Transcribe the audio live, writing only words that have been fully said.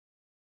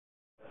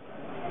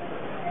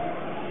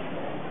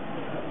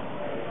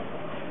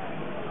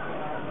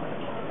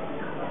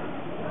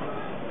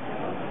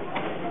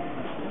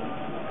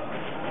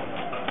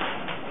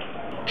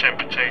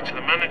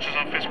manager's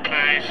office,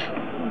 please.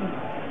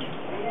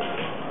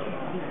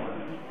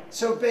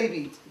 So,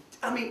 baby,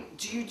 I mean,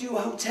 do you do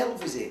hotel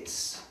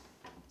visits?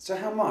 So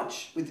how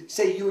much? With,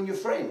 say, you and your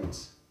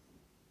friends?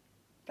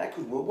 That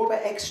could work. What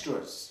about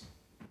extras?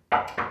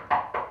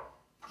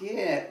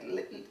 Yeah,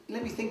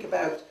 let me think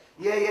about...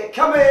 Yeah,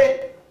 come in!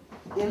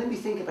 Yeah, let me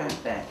think about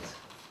that.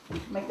 We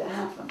can make that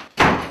happen.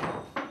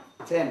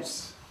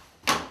 Tempz.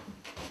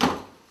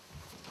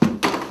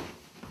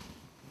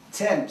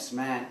 Tempz,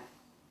 man.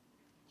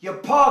 Your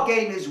par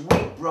game is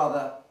weak,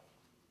 brother.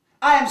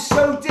 I am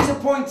so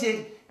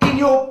disappointed in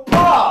your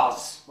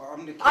pars. Well,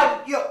 I'm the kid.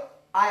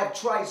 I have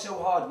tried so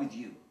hard with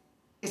you.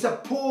 It's a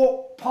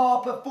poor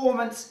par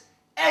performance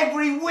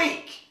every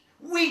week.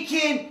 Week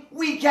in,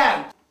 week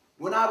out.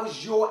 When I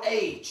was your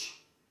age,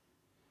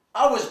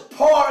 I was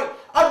parring.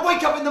 I'd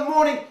wake up in the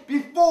morning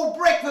before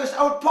breakfast.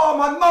 I would par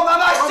my mum and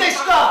my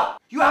sister.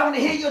 You haven't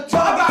hit your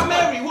target. What about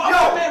Mary? What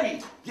about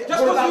Mary? Yeah,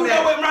 just because you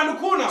went round the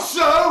corner.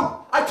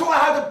 So, I taught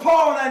her how to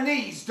par on her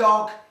knees,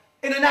 dog,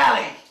 in an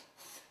alley.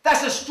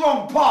 That's a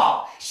strong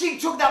par. She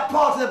took that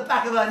par to the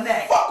back of her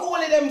neck. Fuck all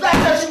of them.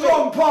 That's a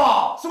strong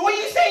par. So what are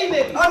you saying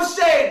then? I'm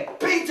saying,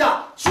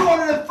 Peter,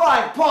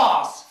 205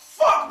 pars.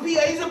 Fuck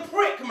Peter, he's a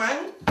prick,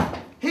 man.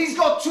 He's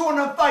got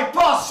 205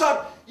 pars,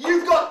 son.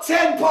 You've got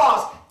 10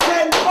 pars.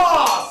 10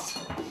 pars.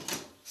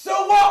 So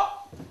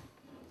what?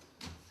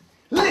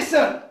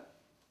 Listen.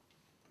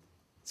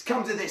 It's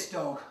come to this,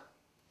 dog.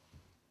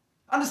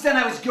 Understand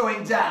how it's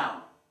going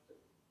down.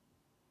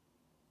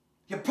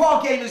 Your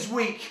par game is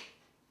weak.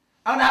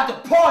 I'm gonna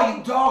have to par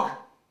you, dog.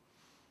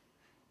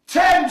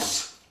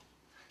 Tempz,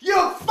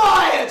 you're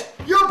fired.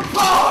 You're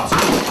barred.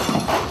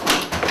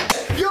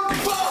 You're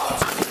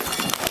barred.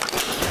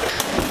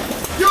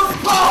 You're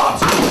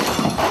barred.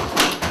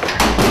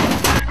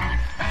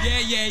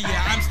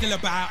 Yeah, I'm still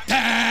about.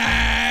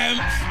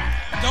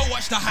 Tempz. Don't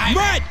watch the hype.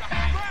 Red.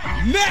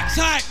 Next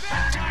hype.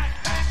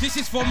 This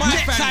is for my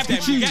fans, them,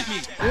 you get me?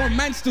 Oh,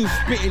 man still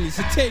spitting, it's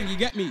a thing, you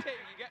get me?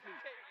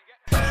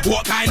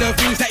 What kind of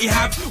things that you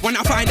have? When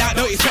I find out,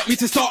 don't expect me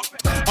to stop.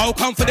 I'll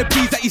come for the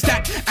peas that you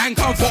stack and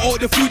come for all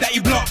the food that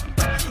you block.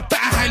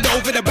 Better hand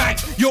over the bag.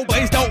 Your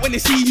boys don't when they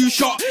see you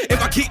shot.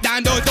 If I kick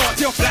down those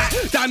doors, you're flat.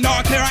 Down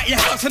now, clear out your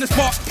house on the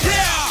spot.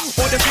 Clear!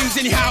 All the things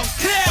in your house.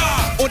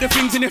 Clear! All the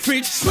things in the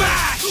fridge.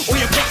 Smash! All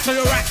your plates on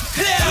the rack.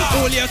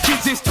 Clear! All your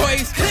kids'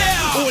 toys. Clear!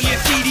 All your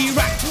CD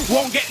rack.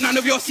 Won't get none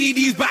of your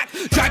CDs back.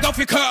 Drag off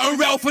your curtain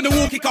rail from the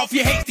wall. Kick off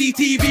your HD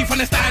TV from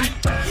the stand.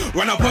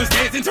 Run up on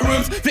stairs into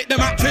rooms. Flip the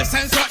mattress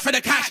and search for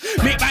the cash.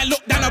 Make my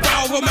look down a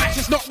barrel of a match.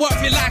 It's not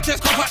worth your life,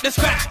 just cough up the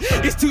scratch.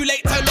 It's too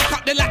late to lock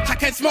up the latch. I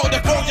can smell the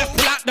cold, just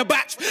pull out the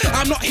batch.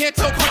 I'm not here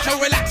to coach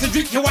and relax and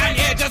drink your wine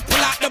here, just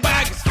pull out the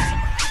bags.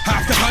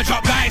 Have to punch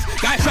up guys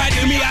tried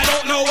to me, I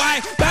don't know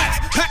why.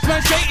 Bats,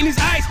 Pac-Man straight in his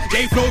eyes.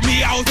 They flowed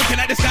me, I was looking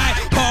at the sky.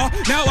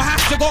 Now I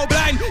have to go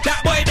blind.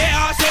 That boy there,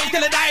 I'll say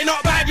till I die,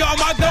 not bad. You're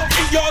mug, don't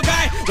think you're a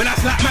guy. When I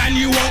slap man,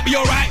 you won't be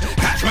alright.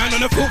 Catch man on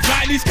the foot,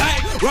 flying his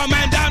kite. Run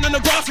man down on the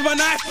grass with a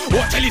knife.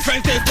 Watch till his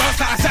friends, they burst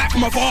out of sight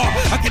from afar.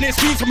 I can hear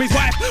screams from his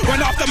wife.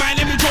 Run after man,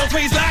 let me draw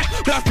for his life.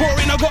 Blood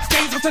pouring, I got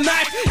stains off the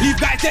knife. Leave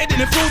guys dead in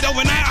the field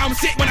overnight. I'm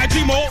sick when I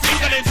dream all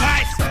things of them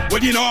twice.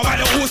 What do you know about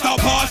the all-star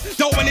pass?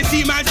 Don't wanna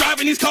see man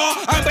driving his car.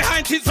 I'm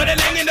behind tits for the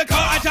leng in the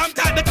car. I jumped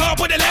out the car,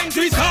 put the leng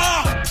to his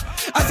car.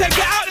 I said,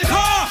 get out the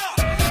car.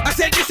 I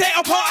said, this ain't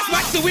a part.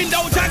 Smash the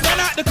window, drag run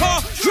out the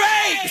car.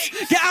 Straight,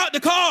 get out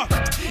the car.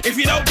 If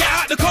you don't get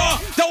out the car,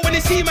 don't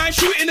wanna see man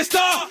shooting the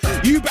star.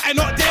 You better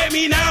not dare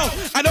me now.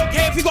 I don't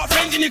care if you got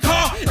friends in your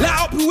car.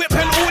 Light up your whip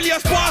and all your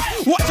spars.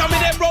 Watch some of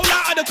them roll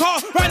out of the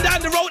car. Run down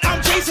the road,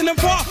 I'm chasing them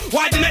far.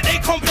 Why didn't they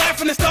comply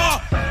from the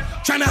start?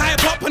 Trying to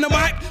hype up on the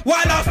mic,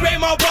 while I spray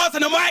my bars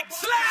on the mic.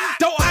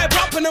 Don't hype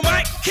up on the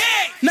mic.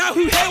 Now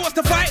who here wants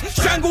to fight?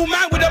 Strangle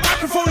man with a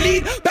microphone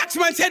lead. Back to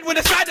man's head with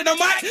the side of the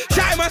mic.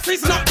 Shouting my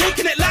face and not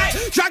taking it light.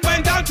 Drag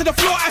man down to the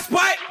floor, I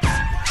spite.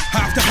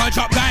 Have to punch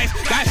up guys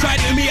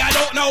tried to me, I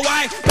don't know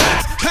why.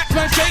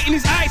 Pac-Man straight in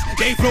his eyes.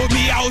 They flowed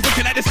me, I was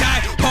looking at the sky.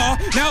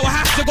 Now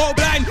I have to go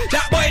blind.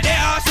 That boy there,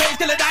 I'll say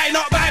till I die,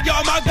 not bad. You're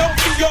a mug, don't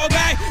think you're a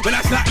guy. When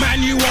I slap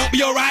man, you won't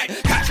be alright.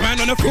 Catch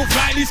man on the foot,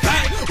 flying his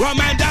kite. Run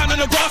man down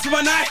on the grass with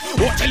a knife.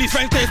 Watch till his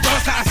friends, they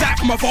burst out of sight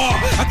from afar.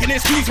 I can hear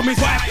screams from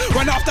his wife.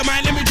 Run after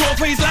man, let me draw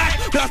for his life.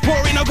 Blood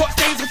pouring, I got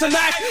stains with a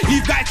knife.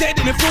 Leave guys dead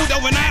in the field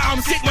overnight.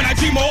 I'm sick when I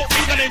dream all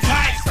things of them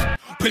twice.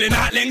 Pulling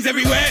out lens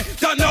everywhere.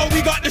 Don't know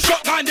we got the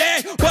shotgun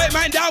there. Boy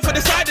man down for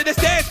the side of the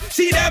stairs.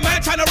 See that man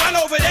trying to run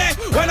over there.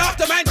 Run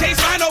after man, chase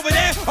man over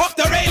there. Off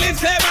the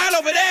railings, clear man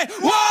over there.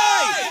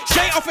 Why?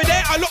 Straight off of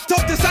there, I looked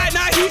up the side,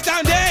 now he's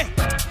down there.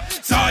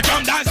 So I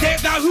jump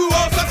downstairs, now who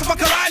else wants to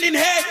fuck around in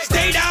here?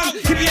 Stay down,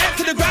 keep your head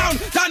to the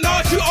ground. Don't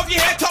know, shoot off your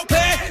head, top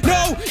clear.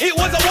 No, it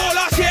was a war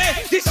last year.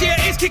 This year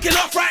is kicking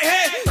off right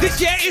here. This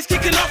year is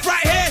kicking off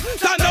right here.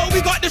 Don't know,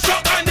 we got the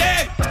shotgun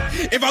there.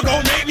 If I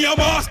go make me a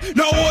boss,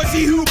 no one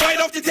see who bite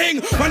off the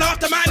ting. Run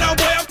after man, I'm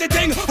boy off the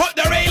ting. Hot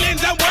the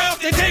railings and boy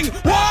off the ting.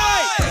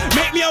 Why?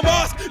 Make me a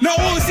boss, no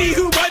one see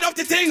who bite off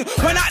the ting.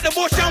 Run out the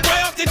bush and boy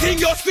off the ting.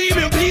 You're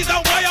screaming, please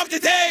don't boy off the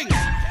ting.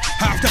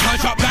 Have to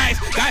punch up guys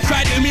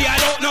tried to me, I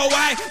don't know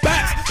why.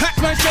 Bats,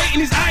 hate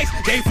in his eyes.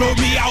 They flowed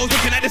me, I was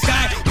looking at the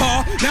sky.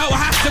 Now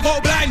I have to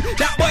go blind.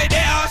 That boy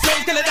there, I was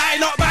till I die.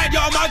 Not bad,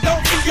 yo, man,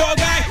 don't think you're a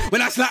guy.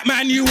 When I slap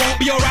man, you won't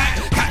be alright.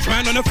 Catch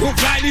man on the foot,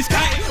 flying his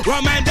kite.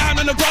 Run man down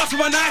on the grass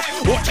with a knife.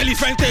 Watch all his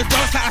friends take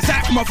first like a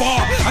sack from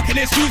afar. I can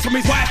excuse from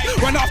his wife.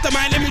 Run after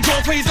man, let me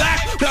draw for his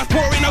life. Blood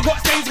pouring, I got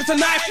stains with a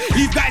knife.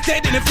 These guys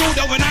dead in the field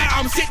overnight.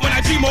 I'm sick when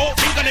I dream, I won't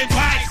think of them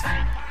twice.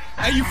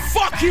 Are you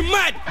fucking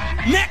mad?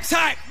 Next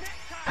hype.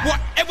 What?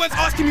 Everyone's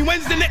asking me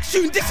when's the next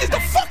tune? This is the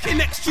fucking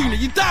next tune. Are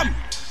you dumb?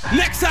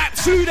 Next hype,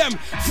 slew them.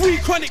 Free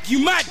Chronic,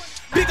 you mad?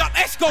 Big up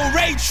Esco,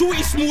 Raid,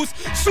 Shorty Smalls,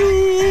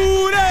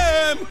 slew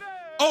them.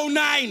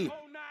 09.